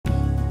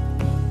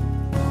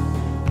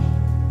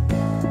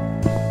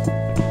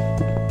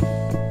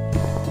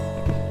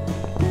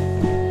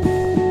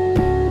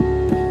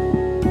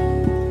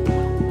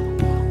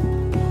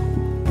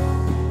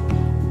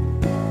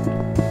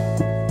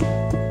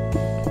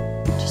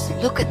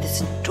Look at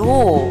this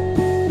door.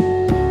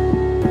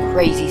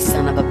 Crazy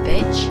son of a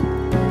bitch.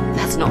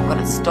 That's not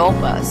gonna stop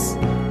us.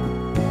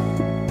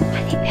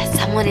 I think there's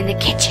someone in the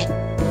kitchen.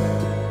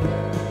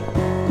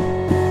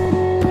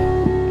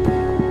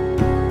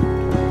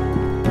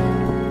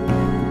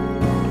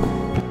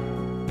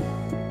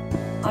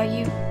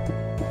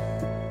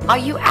 Are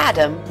you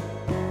Adam?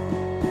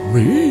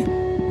 Me?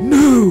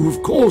 No,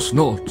 of course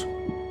not.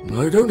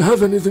 I don't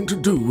have anything to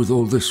do with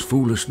all this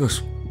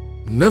foolishness.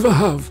 Never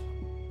have.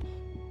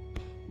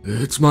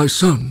 It's my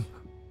son.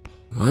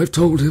 I've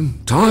told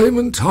him time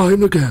and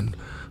time again,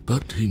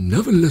 but he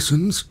never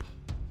listens.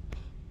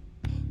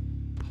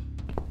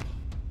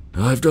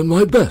 I've done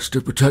my best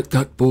to protect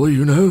that boy,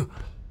 you know.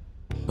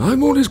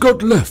 I'm all he's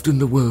got left in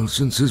the world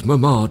since his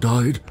mama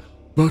died,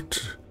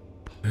 but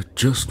it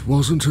just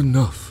wasn't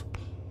enough.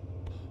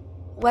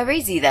 Where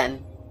is he then?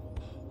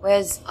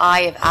 Where's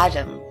Eye of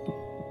Adam?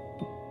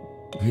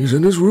 He's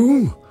in his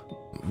room.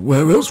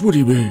 Where else would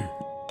he be?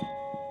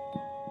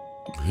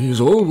 He's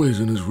always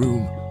in his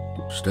room,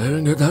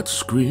 staring at that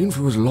screen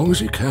for as long as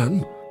he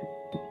can.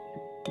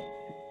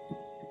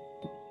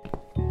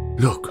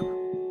 Look,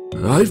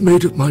 I've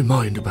made up my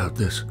mind about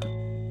this.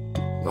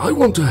 I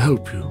want to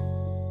help you.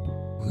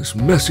 This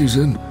mess he's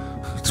in,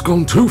 it's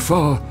gone too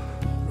far.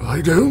 I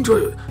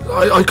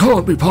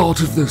can't be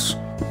part of this.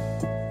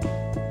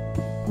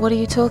 What are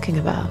you talking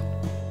about?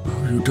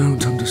 Oh, you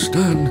don't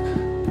understand.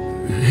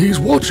 He's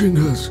watching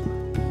us.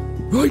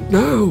 Right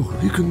now,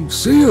 he can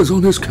see us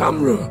on his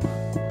camera.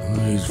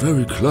 He's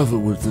very clever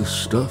with this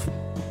stuff.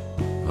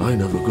 I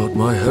never got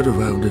my head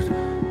around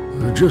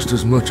it. Just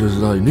as much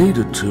as I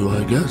needed to,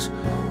 I guess.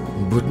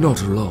 But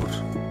not a lot.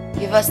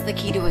 Give us the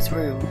key to his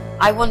room.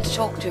 I want to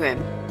talk to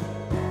him.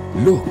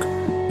 Look,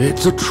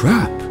 it's a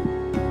trap.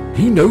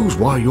 He knows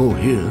why you're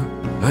here,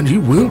 and he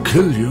will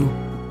kill you.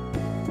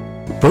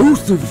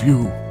 Both of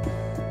you.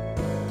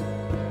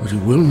 But he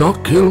will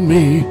not kill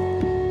me.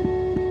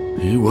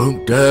 He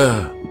won't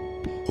dare.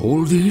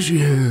 All these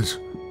years,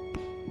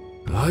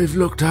 I've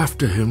looked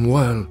after him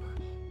well.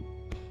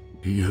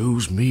 He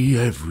owes me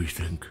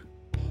everything.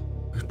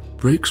 It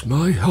breaks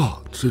my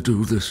heart to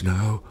do this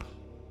now.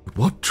 But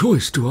what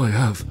choice do I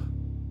have?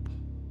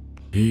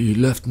 He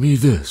left me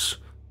this.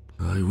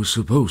 I was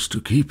supposed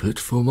to keep it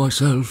for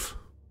myself,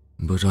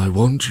 but I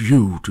want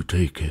you to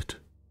take it.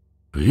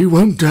 He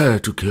won't dare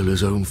to kill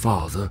his own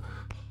father,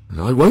 and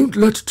I won't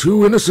let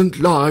 2 innocent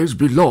lives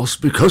be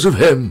lost because of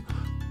him.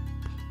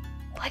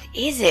 What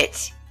is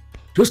it?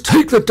 Just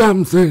take the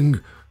damn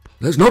thing.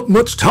 There's not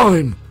much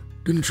time.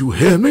 Didn't you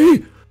hear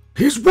me?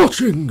 He's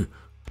watching.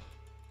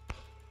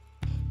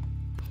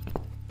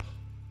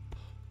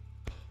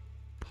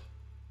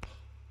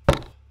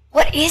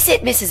 What is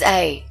it, Mrs.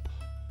 A?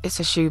 It's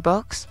a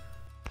shoebox.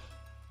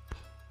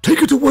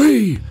 Take it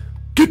away.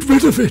 Get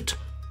rid of it.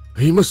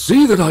 He must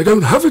see that I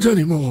don't have it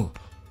anymore.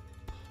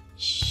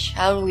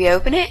 Shall we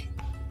open it?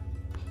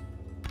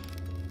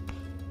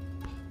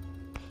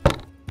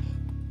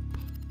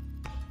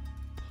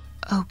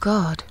 Oh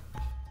God.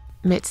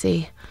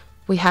 Mitzi,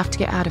 we have to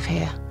get out of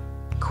here.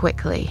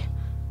 Quickly.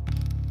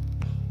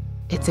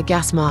 It's a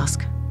gas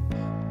mask.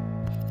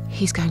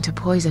 He's going to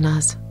poison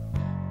us.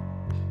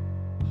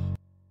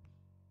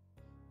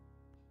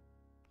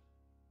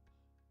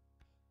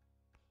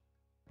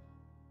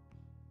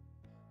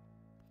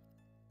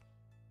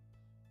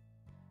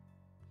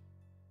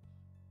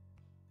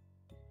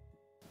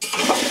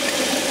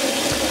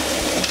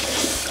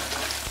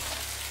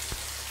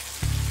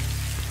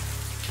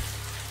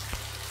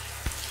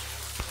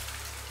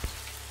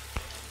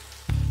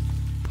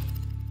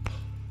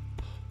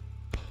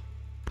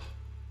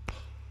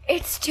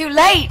 It's too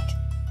late!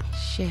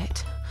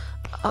 Shit.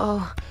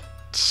 Oh,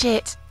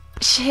 shit.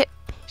 Shit.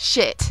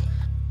 Shit.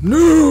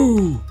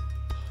 No!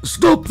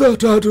 Stop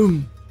that,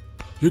 Adam!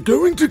 You're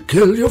going to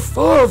kill your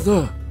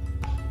father!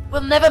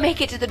 We'll never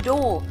make it to the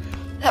door.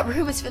 That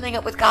room is filling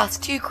up with gas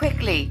too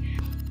quickly.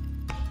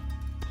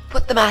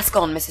 Put the mask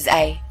on, Mrs.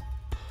 A.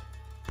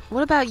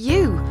 What about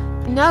you?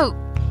 No,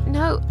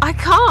 I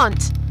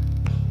can't.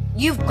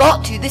 You've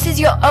got to. This is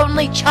your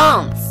only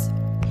chance.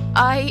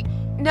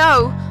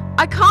 No,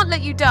 I can't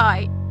let you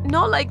die.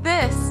 Not like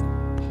this.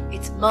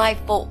 It's my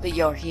fault that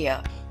you're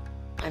here.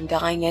 I'm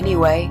dying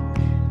anyway.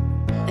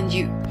 And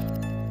you've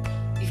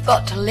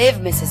got to live,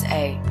 Mrs.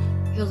 A.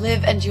 You'll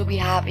live and you'll be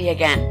happy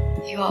again.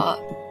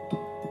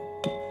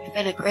 You've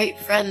been a great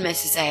friend,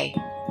 Mrs. A.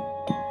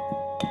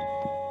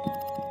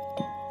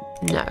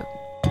 No.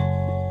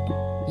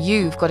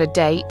 You've got a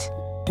date,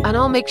 and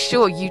I'll make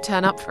sure you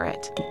turn up for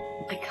it.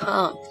 I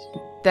can't.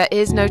 There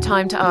is no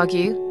time to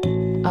argue.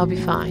 I'll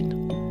be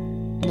fine.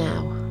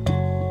 Now.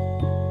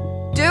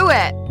 Do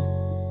it!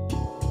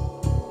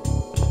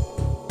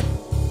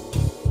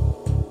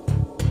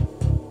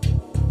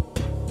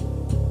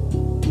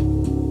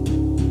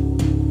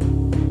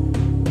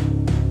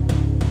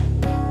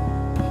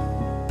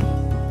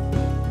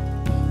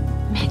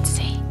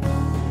 Mitzi,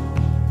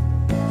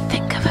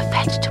 think of a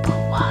vegetable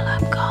while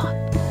I'm gone.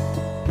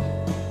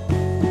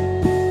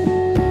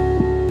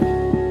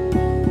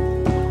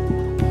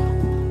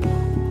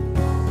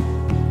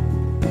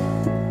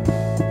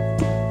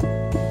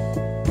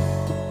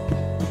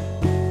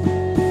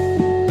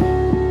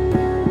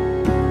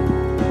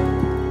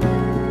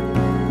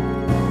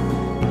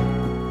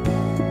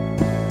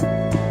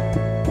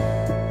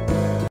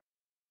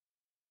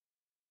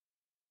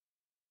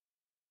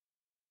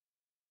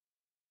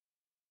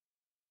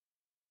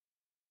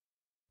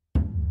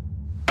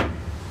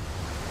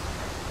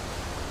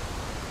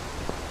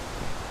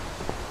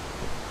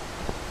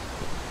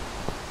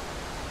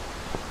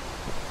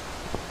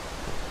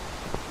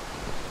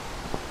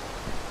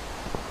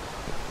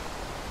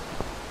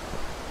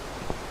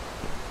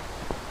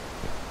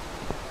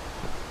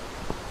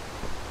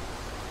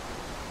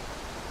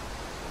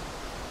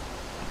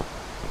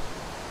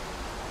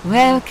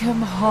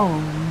 Welcome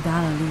home,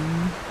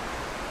 darling.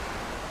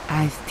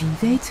 I've been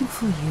waiting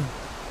for you.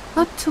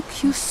 What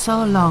took you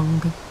so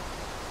long?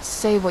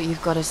 Say what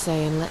you've got to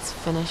say and let's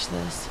finish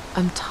this.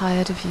 I'm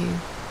tired of you.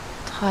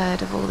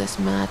 Tired of all this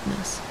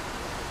madness.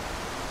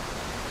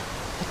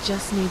 I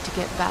just need to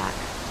get back.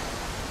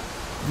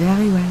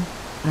 Very well.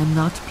 I'm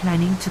not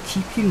planning to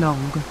keep you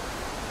long.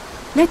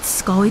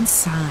 Let's go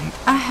inside.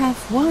 I have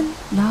one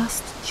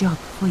last job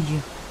for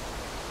you.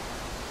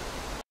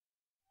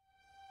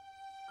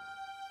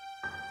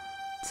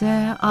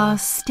 There are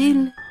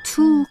still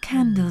 2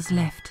 candles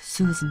left,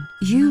 Susan.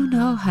 You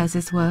know how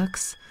this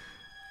works.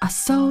 A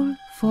soul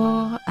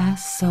for a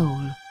soul.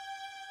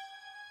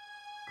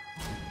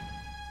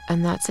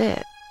 And that's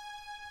it.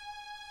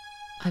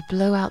 I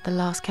blow out the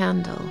last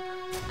candle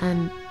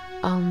and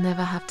I'll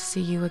never have to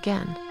see you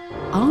again.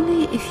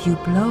 Only if you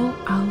blow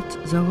out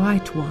the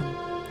right one.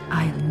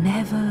 I'll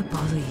never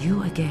bother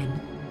you again.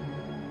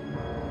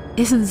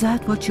 Isn't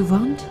that what you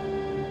want?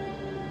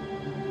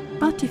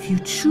 But if you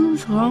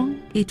choose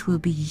wrong, it will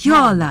be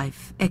your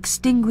life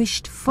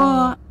extinguished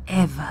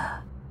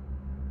forever.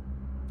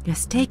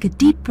 Just take a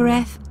deep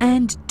breath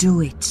and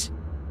do it.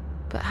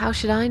 But how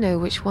should I know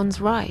which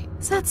one's right?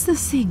 That's the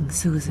thing,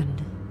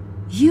 Susan.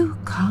 You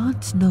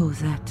can't know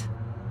that.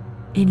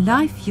 In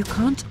life, you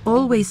can't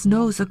always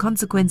know the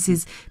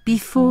consequences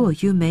before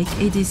you make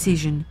a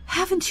decision.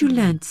 Haven't you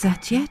learned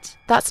that yet?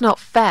 That's not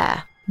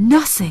fair.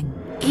 Nothing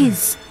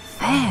is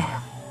fair.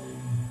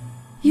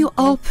 You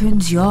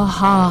opened your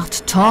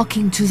heart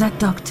talking to that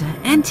doctor,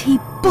 and he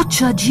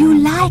butchered you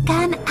like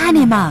an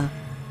animal.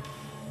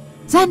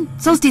 Then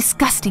those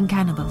disgusting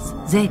cannibals,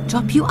 they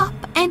chop you up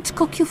and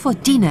cook you for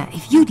dinner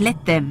if you'd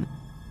let them.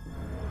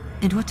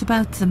 And what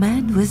about the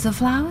man with the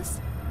flowers?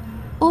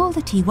 All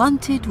that he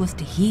wanted was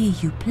to hear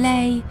you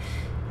play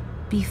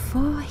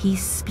before he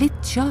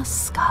split your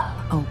skull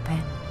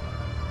open.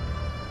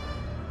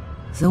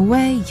 The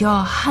way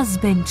your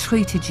husband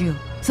treated you,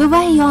 the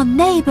way your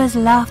neighbors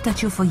laughed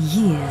at you for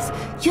years,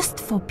 just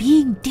for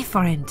being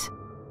different.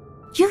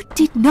 You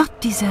did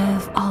not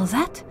deserve all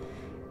that,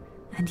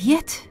 and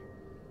yet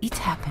it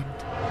happened.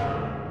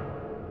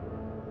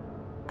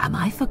 Am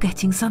I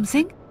forgetting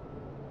something?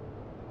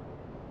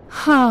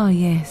 Ah,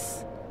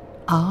 yes,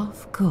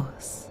 of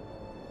course.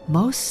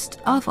 Most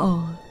of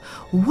all,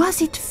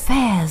 was it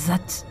fair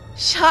that...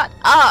 Shut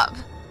up!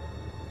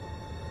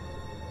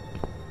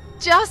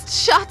 Just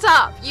shut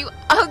up, you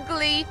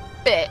ugly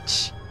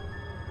bitch!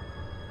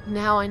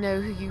 Now I know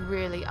who you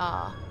really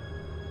are.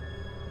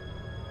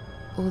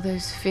 All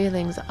those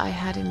feelings I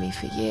had in me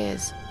for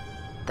years.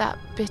 That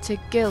bitter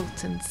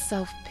guilt and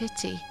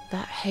self-pity.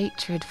 That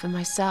hatred for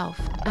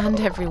myself and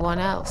everyone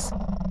else.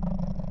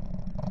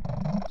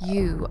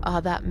 You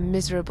are that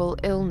miserable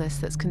illness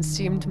that's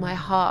consumed my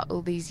heart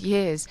all these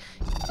years.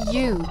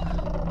 You,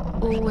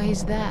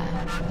 always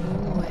there,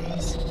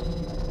 always.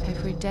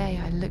 Every day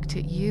I looked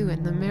at you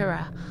in the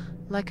mirror,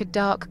 like a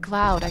dark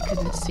cloud I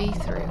couldn't see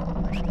through.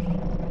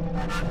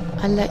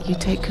 I let you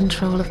take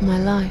control of my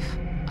life.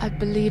 I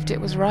believed it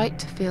was right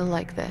to feel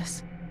like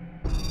this.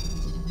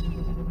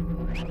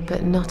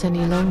 But not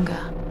any longer.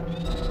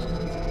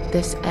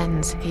 This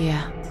ends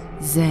here.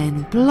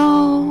 Then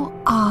blow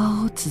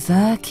out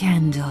the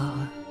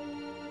candle.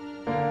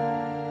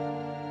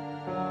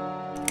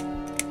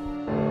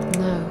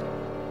 No,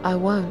 I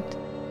won't.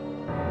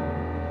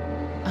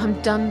 I'm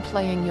done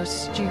playing your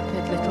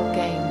stupid little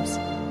games.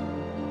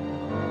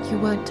 You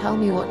won't tell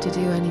me what to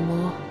do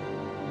anymore.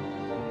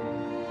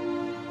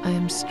 I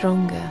am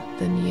stronger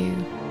than you.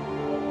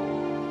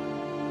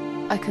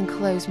 I can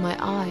close my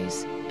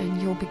eyes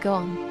and you'll be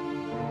gone.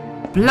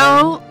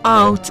 Blow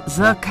out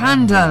the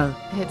candle.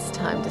 It's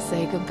time to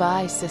say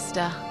goodbye,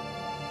 sister.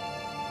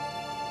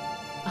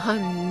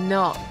 I'm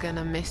not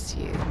gonna miss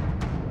you.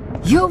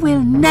 You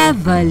will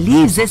never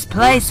leave this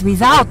place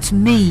without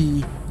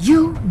me.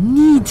 You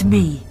need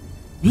me.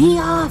 We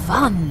are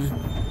one.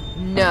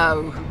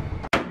 No.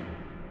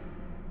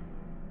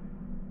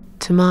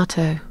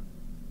 Tomato.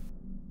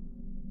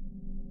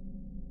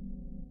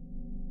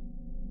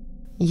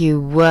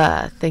 You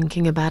were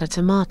thinking about a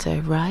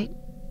tomato, right?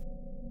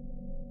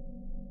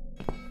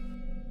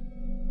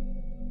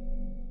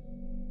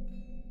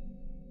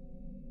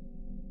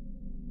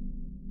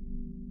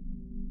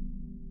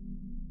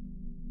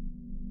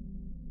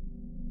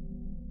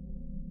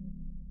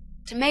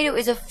 Tomato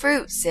is a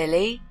fruit,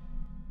 silly.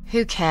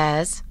 Who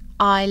cares?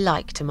 I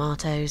like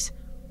tomatoes.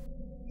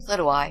 So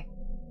do I.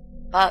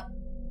 But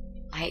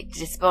I hate to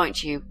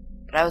disappoint you,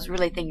 but I was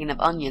really thinking of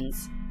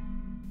onions.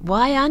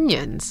 Why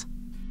onions?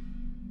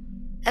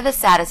 They're the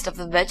saddest of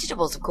the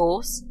vegetables, of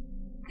course.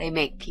 They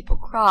make people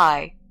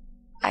cry.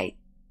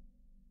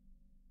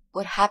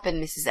 What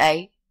happened, Mrs.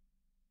 A?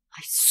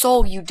 I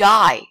saw you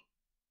die.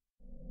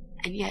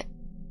 And yet,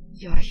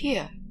 you're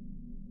here.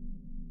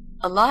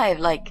 Alive,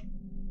 like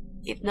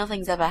if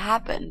nothing's ever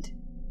happened.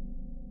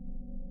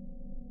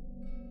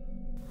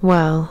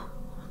 Well,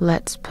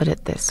 let's put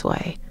it this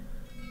way.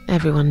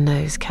 Everyone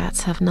knows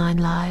cats have 9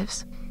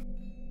 lives.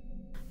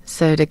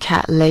 So do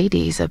cat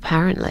ladies,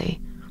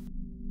 apparently.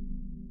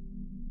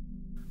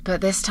 But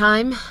this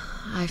time,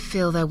 I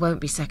feel there won't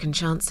be second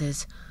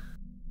chances.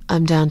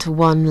 I'm down to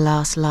one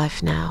last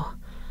life now.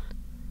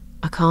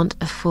 I can't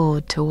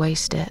afford to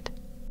waste it.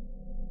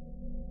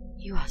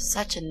 You are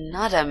such a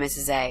nutter,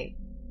 Mrs. A.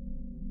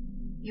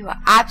 You are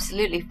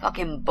absolutely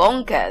fucking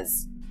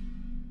bonkers.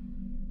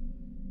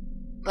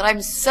 But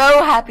I'm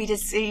so happy to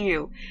see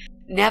you.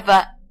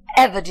 Never,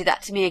 ever do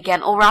that to me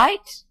again,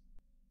 alright?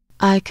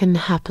 I can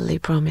happily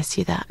promise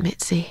you that,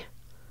 Mitzi.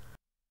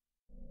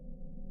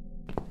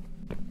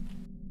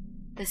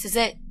 This is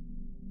it.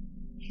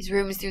 His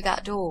room is through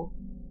that door.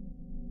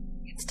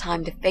 It's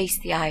time to face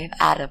the Eye of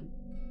Adam.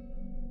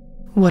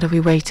 What are we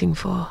waiting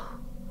for?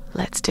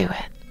 Let's do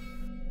it.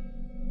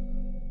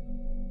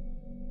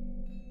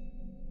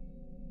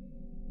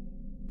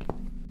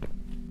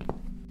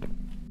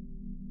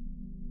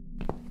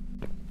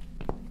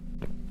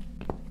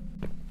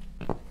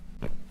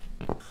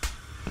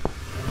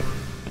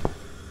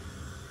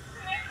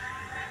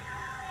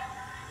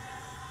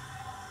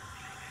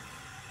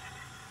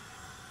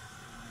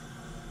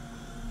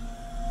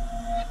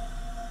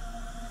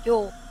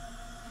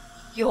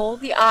 You're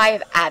the Eye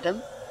of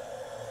Adam?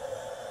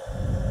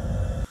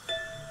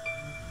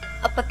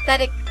 A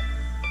pathetic,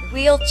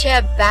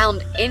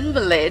 wheelchair-bound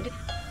invalid?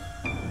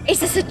 Is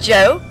this a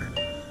joke?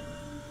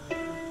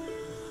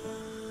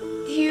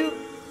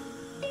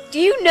 Do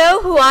you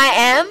know who I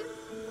am?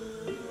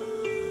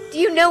 Do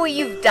you know what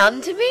you've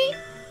done to me?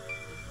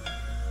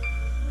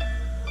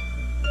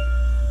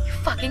 You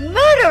fucking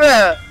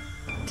murderer!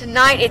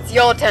 Tonight it's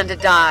your turn to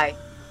die.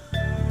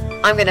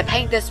 I'm gonna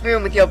paint this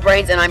room with your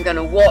brains and I'm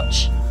gonna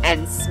watch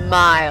and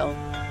smile.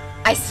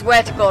 I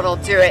swear to God I'll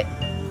do it.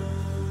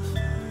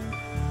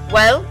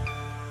 Well,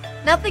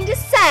 nothing to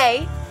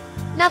say?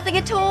 Nothing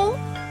at all?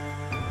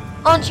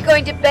 Aren't you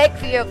going to beg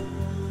for your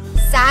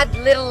sad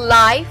little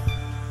life?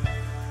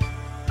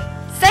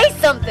 Say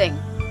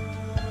something!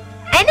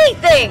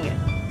 Anything!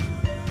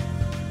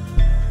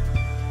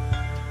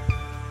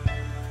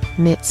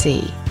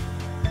 Mitzi,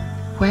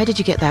 where did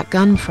you get that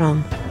gun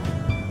from?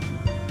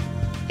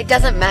 It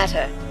doesn't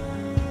matter.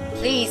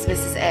 Please,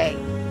 Mrs. A.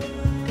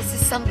 This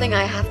is something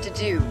I have to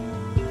do.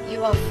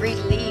 You are free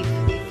to leave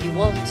if you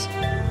want.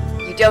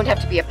 You don't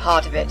have to be a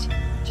part of it.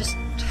 Just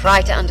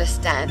try to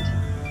understand.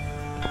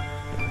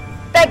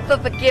 Beg for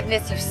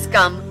forgiveness, you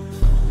scum.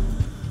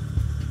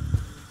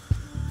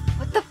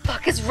 What the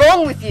fuck is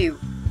wrong with you?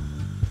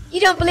 You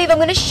don't believe I'm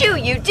gonna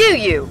shoot you, do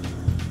you?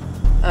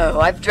 Oh,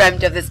 I've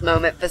dreamt of this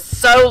moment for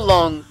so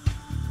long.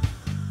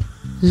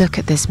 Look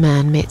at this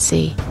man,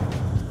 Mitzi.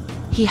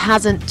 He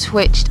hasn't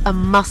twitched a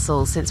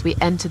muscle since we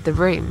entered the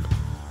room.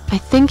 I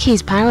think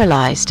he's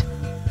paralyzed.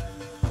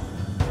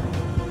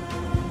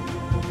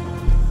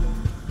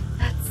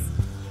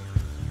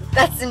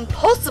 That's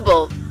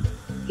impossible.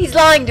 He's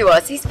lying to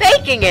us. He's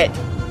faking it.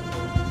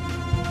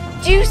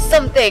 Do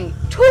something.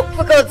 Talk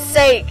for God's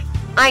sake.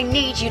 I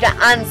need you to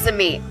answer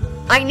me.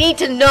 I need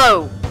to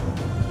know.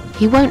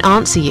 He won't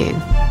answer you.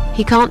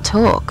 He can't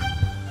talk.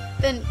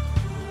 Then,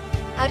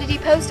 how did he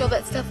post all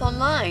that stuff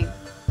online?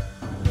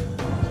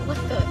 What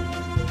the?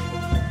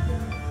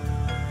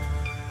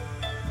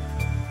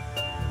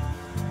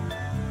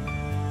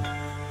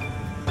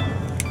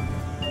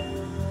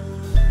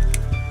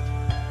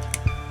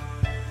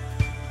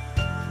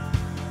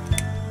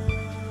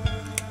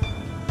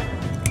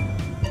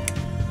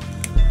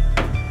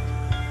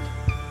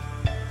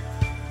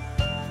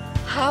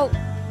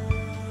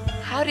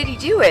 How did he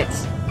do it?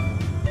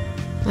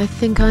 I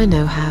think I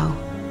know how.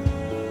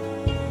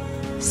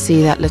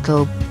 See that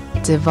little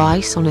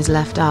device on his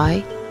left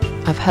eye?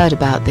 I've heard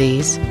about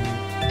these.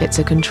 It's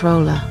a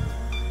controller.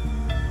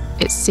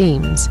 It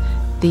seems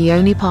the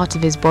only part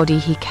of his body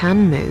he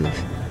can move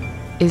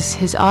is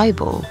his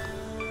eyeball.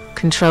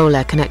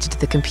 Controller connected to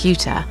the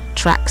computer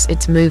tracks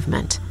its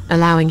movement,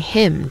 allowing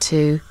him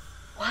to...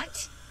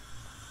 What?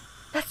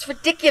 That's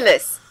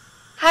ridiculous.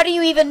 How do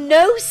you even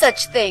know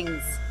such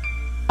things?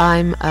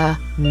 I'm a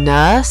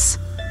nurse?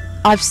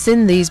 I've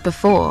seen these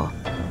before.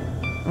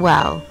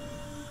 Well,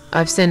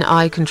 I've seen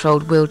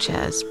eye-controlled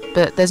wheelchairs,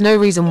 but there's no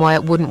reason why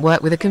it wouldn't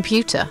work with a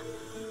computer.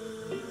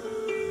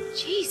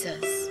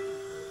 Jesus.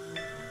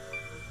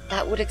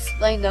 That would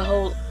explain the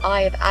whole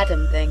Eye of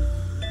Adam thing.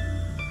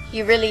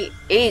 He really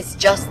is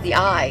just the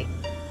eye.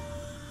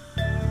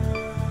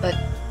 But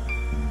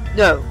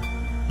no,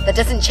 that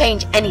doesn't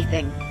change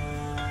anything.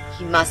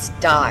 He must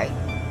die.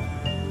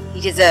 He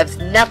deserves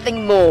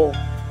nothing more.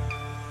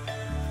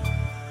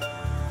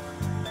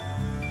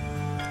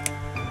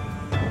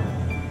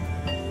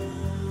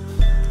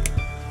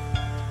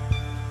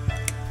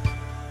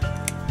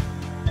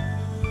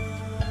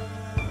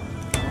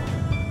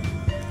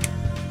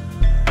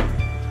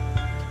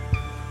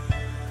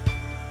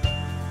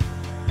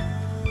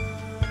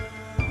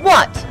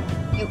 What?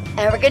 You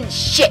arrogant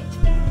shit!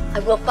 I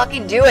will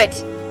fucking do it!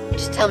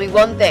 Just tell me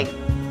one thing.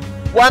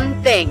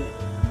 One thing.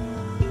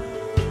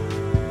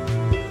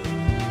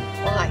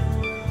 Why?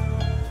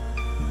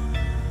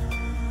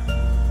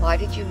 Why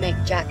did you make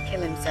Jack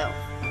kill himself?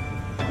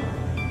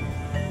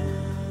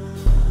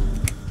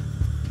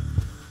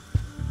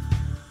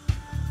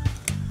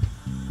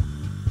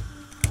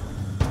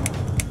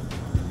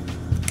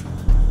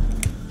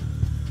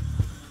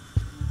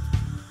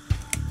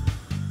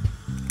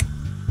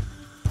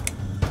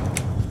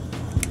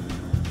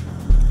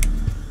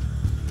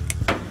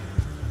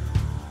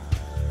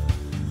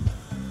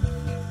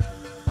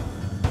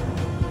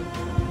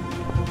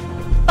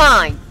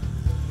 Fine.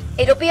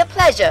 It'll be a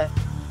pleasure.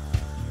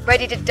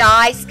 Ready to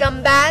die,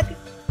 scumbag?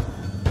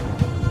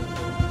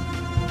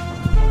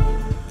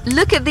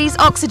 Look at these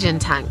oxygen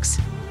tanks.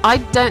 I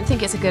don't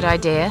think it's a good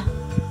idea.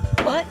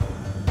 What?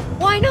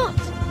 Why not?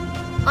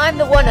 I'm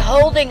the one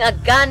holding a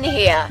gun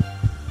here.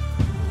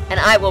 And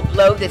I will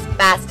blow this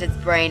bastard's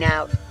brain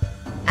out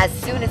as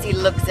soon as he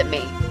looks at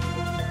me.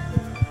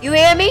 You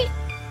hear me?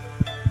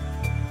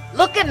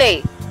 Look at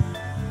me.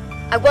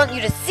 I want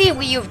you to see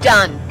what you've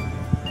done.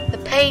 The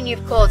pain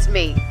you've caused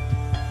me.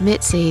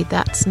 Mitzi,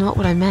 that's not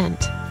what I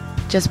meant.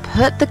 Just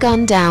put the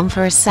gun down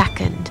for a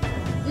second.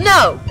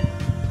 No!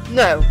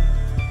 No.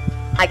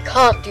 I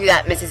can't do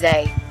that, Mrs.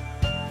 A.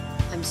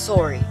 I'm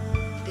sorry.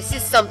 This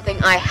is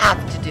something I have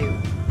to do.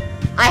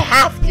 I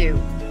have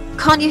to.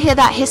 Can't you hear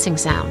that hissing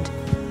sound?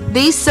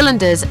 These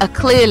cylinders are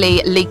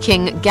clearly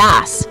leaking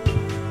gas.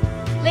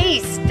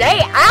 Please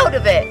stay out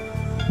of it.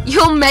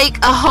 You'll make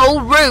a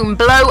whole room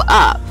blow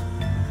up.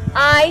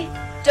 I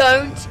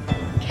don't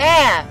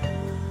care.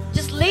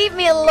 Just leave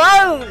me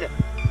alone.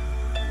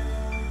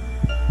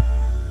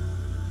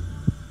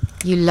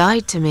 You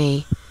lied to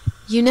me.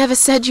 You never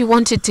said you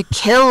wanted to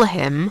kill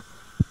him.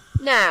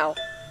 Now,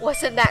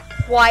 wasn't that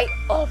quite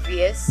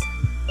obvious?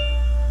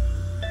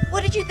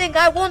 What did you think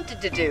I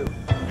wanted to do?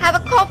 Have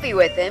a coffee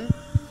with him?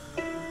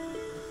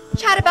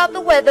 Chat about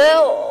the weather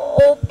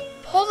or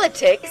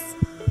politics?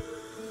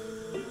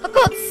 For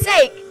God's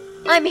sake,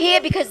 I'm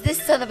here because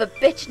this son of a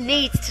bitch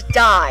needs to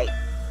die.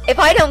 If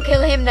I don't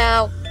kill him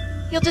now,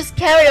 he'll just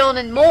carry on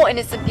and more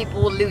innocent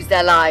people will lose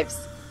their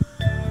lives.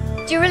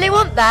 Do you really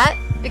want that?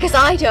 Because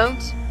I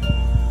don't.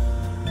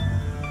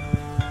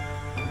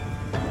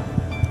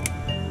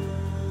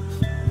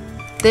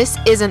 This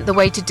isn't the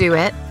way to do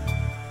it.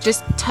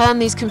 Just turn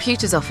these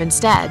computers off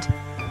instead.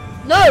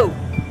 No!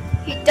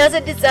 He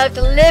doesn't deserve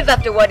to live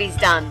after what he's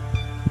done.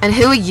 And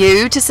who are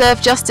you to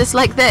serve justice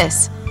like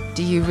this?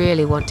 Do you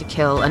really want to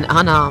kill an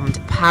unarmed,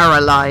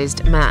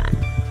 paralyzed man?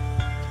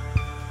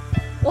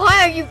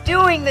 Why are you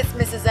doing this,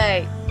 Mrs.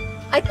 A?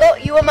 I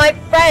thought you were my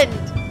friend.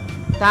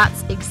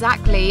 That's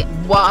exactly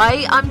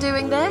why I'm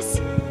doing this.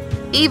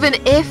 Even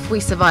if we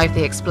survive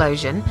the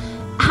explosion,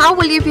 how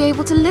will you be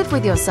able to live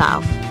with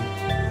yourself?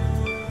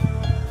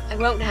 I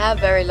won't have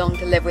very long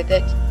to live with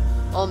it.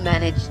 I'll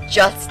manage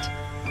just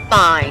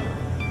fine.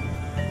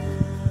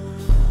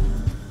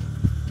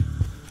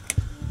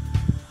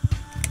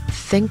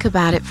 Think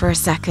about it for a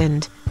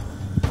second.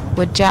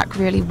 Would Jack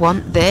really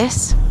want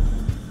this?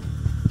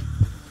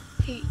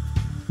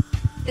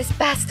 This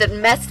bastard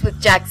messed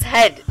with Jack's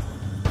head.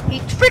 He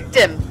tricked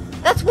him.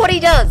 That's what he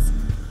does.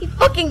 He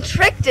fucking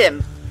tricked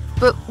him.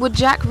 But would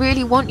Jack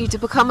really want you to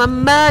become a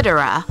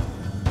murderer?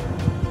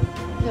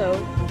 No,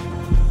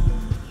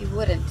 he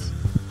wouldn't.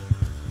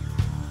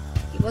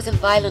 He wasn't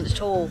violent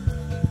at all.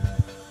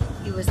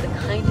 He was the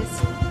kindest,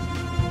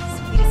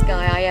 sweetest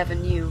guy I ever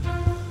knew.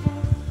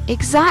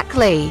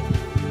 Exactly.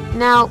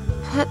 Now,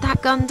 put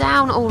that gun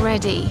down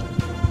already.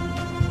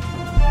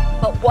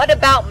 But what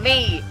about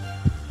me?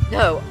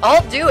 No,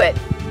 I'll do it.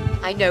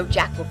 I know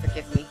Jack will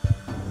forgive me.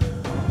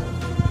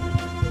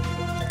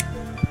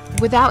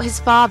 Without his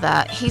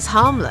father, he's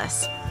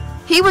harmless.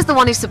 He was the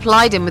one who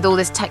supplied him with all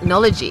this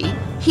technology.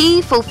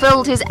 He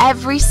fulfilled his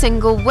every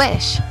single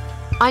wish.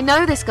 I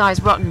know this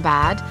guy's rotten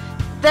bad.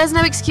 There's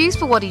no excuse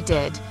for what he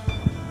did.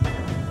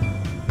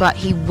 But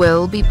he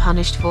will be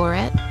punished for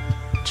it.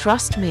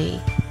 Trust me.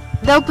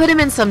 They'll put him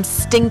in some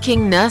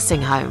stinking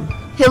nursing home.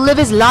 He'll live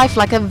his life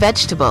like a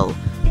vegetable.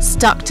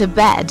 Stuck to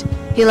bed,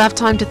 he'll have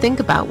time to think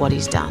about what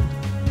he's done.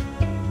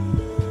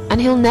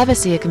 And he'll never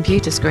see a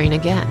computer screen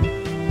again.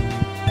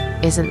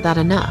 Isn't that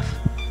enough?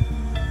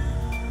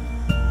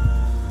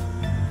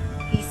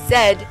 He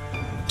said,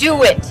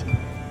 do it!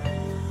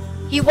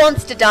 He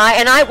wants to die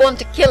and I want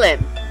to kill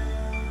him.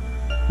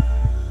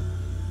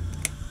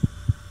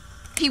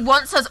 He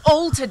wants us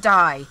all to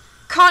die.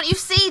 Can't you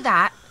see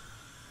that?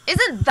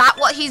 Isn't that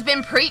what he's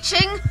been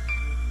preaching?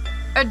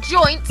 A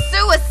joint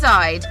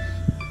suicide.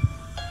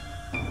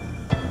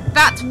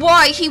 That's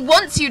why he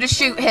wants you to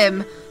shoot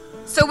him.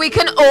 So we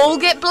can all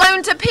get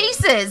blown to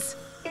pieces.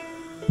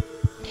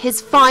 His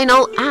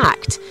final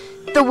act.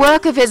 The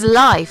work of his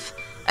life.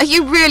 Are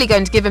you really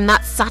going to give him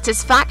that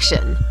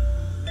satisfaction?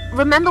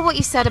 Remember what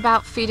you said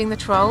about feeding the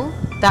troll?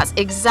 That's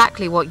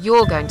exactly what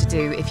you're going to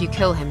do if you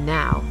kill him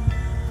now.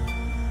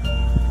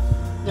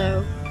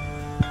 No.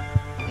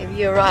 Maybe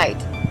you're right.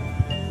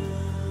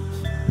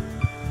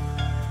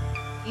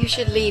 You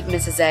should leave,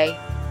 Mrs. A.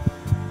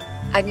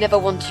 I'd never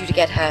want you to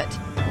get hurt.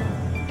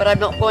 But I'm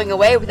not going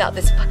away without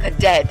this fucker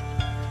dead.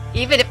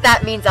 Even if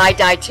that means I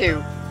die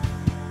too.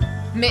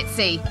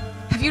 Mitzi,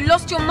 have you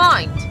lost your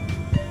mind?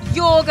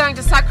 You're going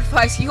to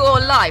sacrifice your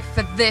life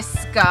for this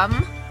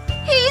scum?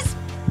 He's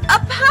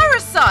a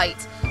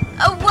parasite!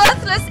 A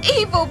worthless,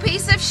 evil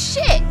piece of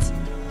shit!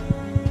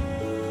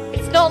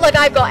 It's not like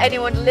I've got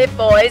anyone to live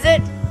for, is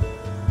it?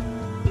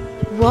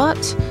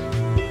 What?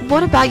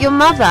 What about your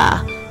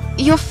mother?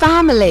 Your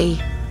family?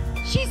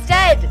 She's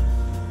dead!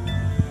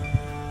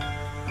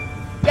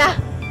 Yeah,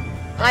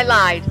 I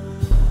lied.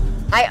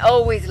 I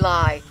always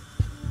lie.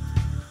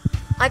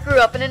 I grew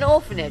up in an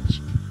orphanage.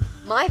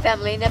 My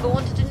family never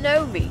wanted to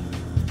know me.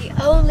 The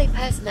only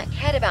person that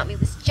cared about me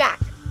was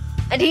Jack.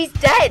 And he's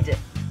dead!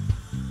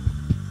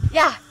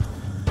 Yeah.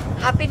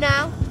 Happy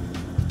now?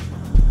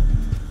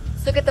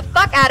 So get the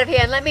fuck out of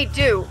here and let me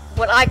do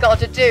what I got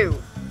to do.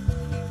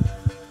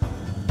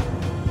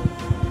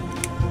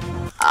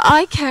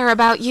 I care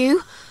about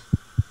you.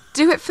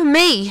 Do it for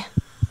me.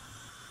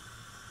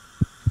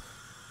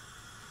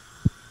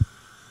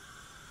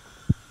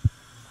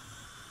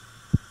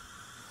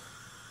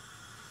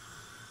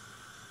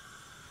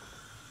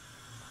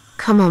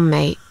 Come on,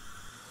 mate.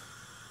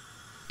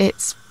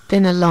 It's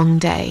been a long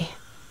day.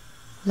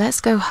 Let's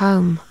go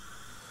home.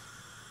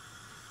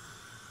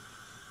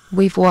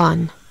 We've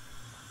won.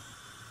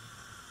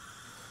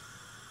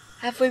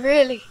 Have we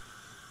really?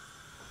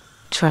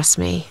 Trust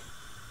me.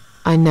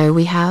 I know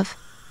we have.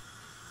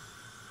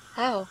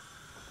 How?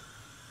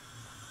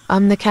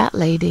 I'm the cat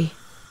lady.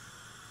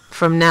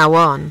 From now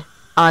on,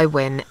 I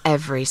win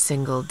every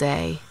single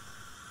day.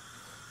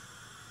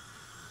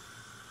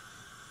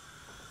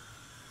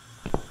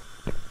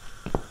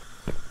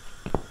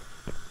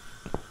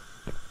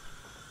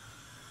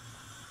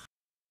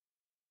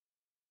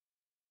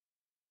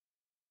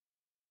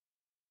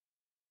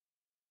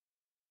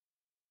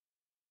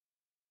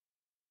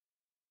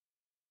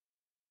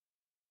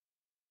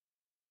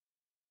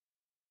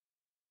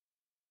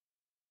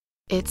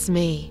 It's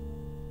me,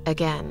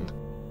 again,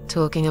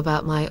 talking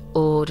about my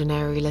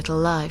ordinary little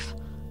life,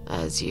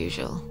 as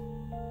usual.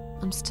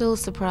 I'm still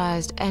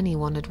surprised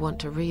anyone would want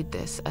to read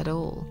this at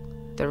all.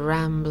 The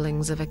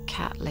ramblings of a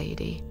cat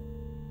lady.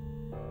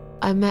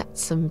 I met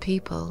some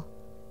people.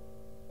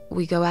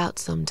 We go out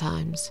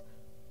sometimes,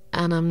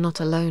 and I'm not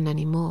alone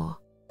anymore.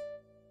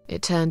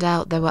 It turned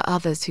out there were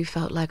others who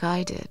felt like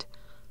I did.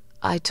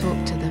 I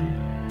talked to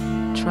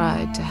them,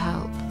 tried to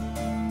help.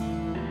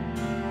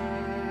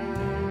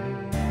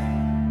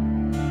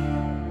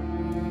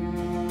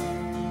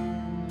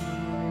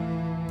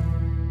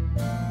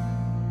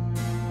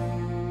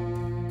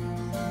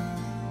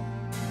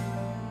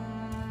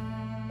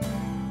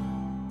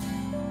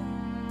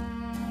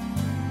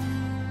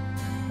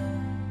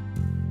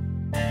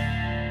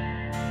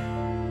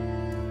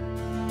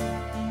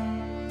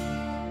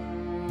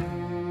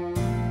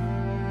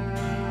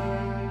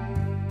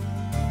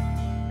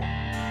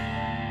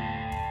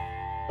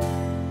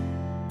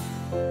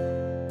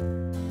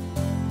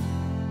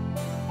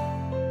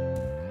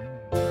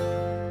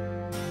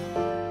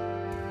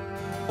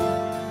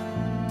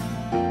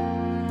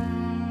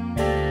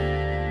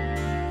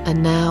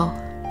 And now,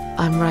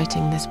 I'm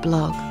writing this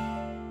blog.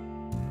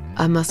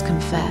 I must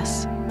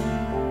confess,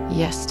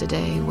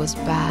 yesterday was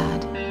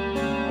bad.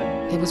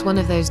 It was one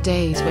of those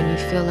days when you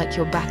feel like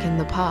you're back in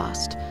the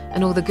past,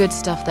 and all the good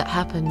stuff that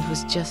happened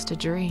was just a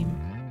dream.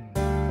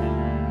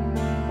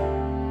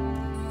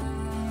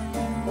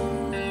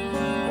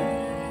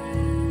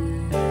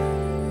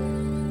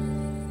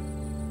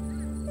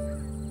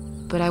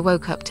 But I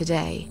woke up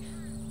today,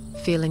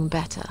 feeling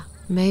better.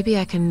 Maybe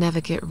I can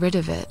never get rid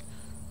of it.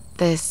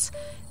 This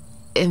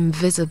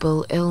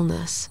invisible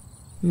illness.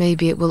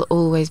 Maybe it will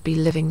always be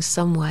living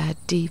somewhere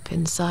deep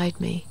inside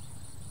me,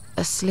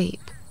 asleep,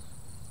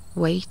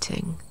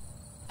 waiting,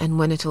 and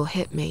when it'll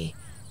hit me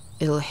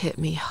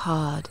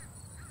hard.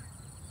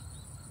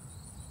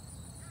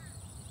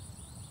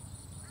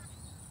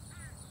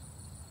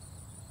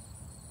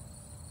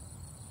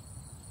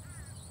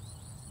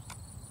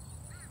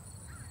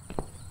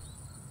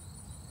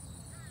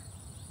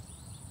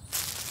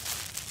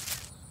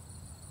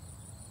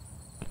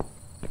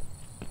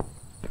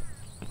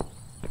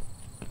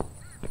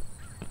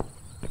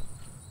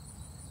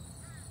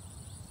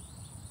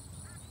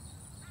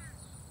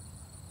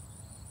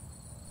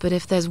 But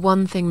if there's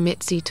one thing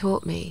Mitzi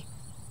taught me,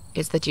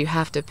 it's that you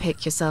have to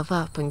pick yourself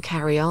up and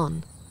carry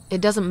on. It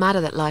doesn't matter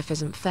that life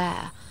isn't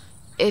fair.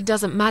 It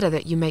doesn't matter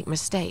that you make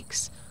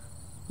mistakes.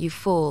 You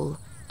fall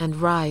and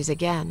rise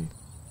again.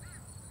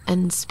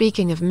 And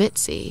speaking of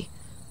Mitzi,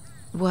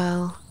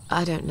 well,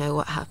 I don't know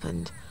what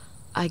happened.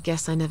 I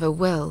guess I never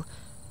will.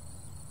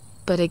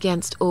 But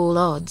against all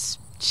odds,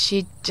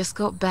 she just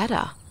got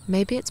better.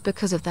 Maybe it's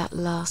because of that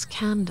last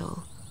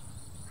candle.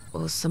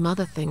 Or some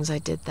other things I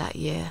did that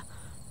year.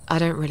 I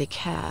don't really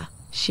care.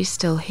 She's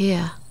still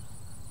here.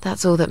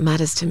 That's all that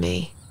matters to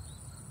me.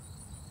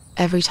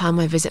 Every time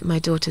I visit my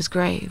daughter's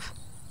grave,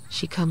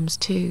 she comes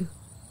too.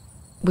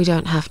 We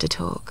don't have to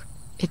talk.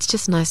 It's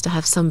just nice to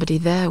have somebody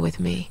there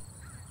with me.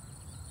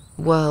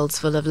 Worlds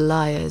full of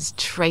liars,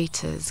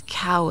 traitors,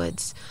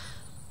 cowards.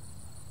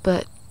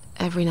 But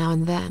every now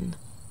and then,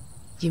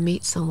 you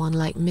meet someone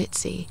like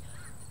Mitzi,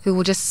 who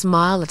will just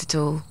smile at it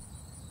all.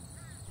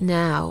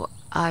 Now,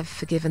 I've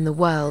forgiven the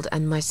world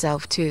and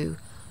myself too.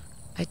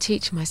 I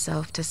teach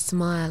myself to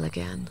smile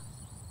again.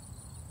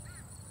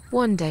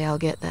 One day I'll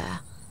get there.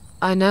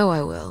 I know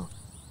I will.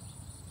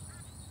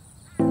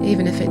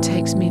 Even if it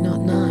takes me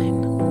not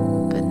 9.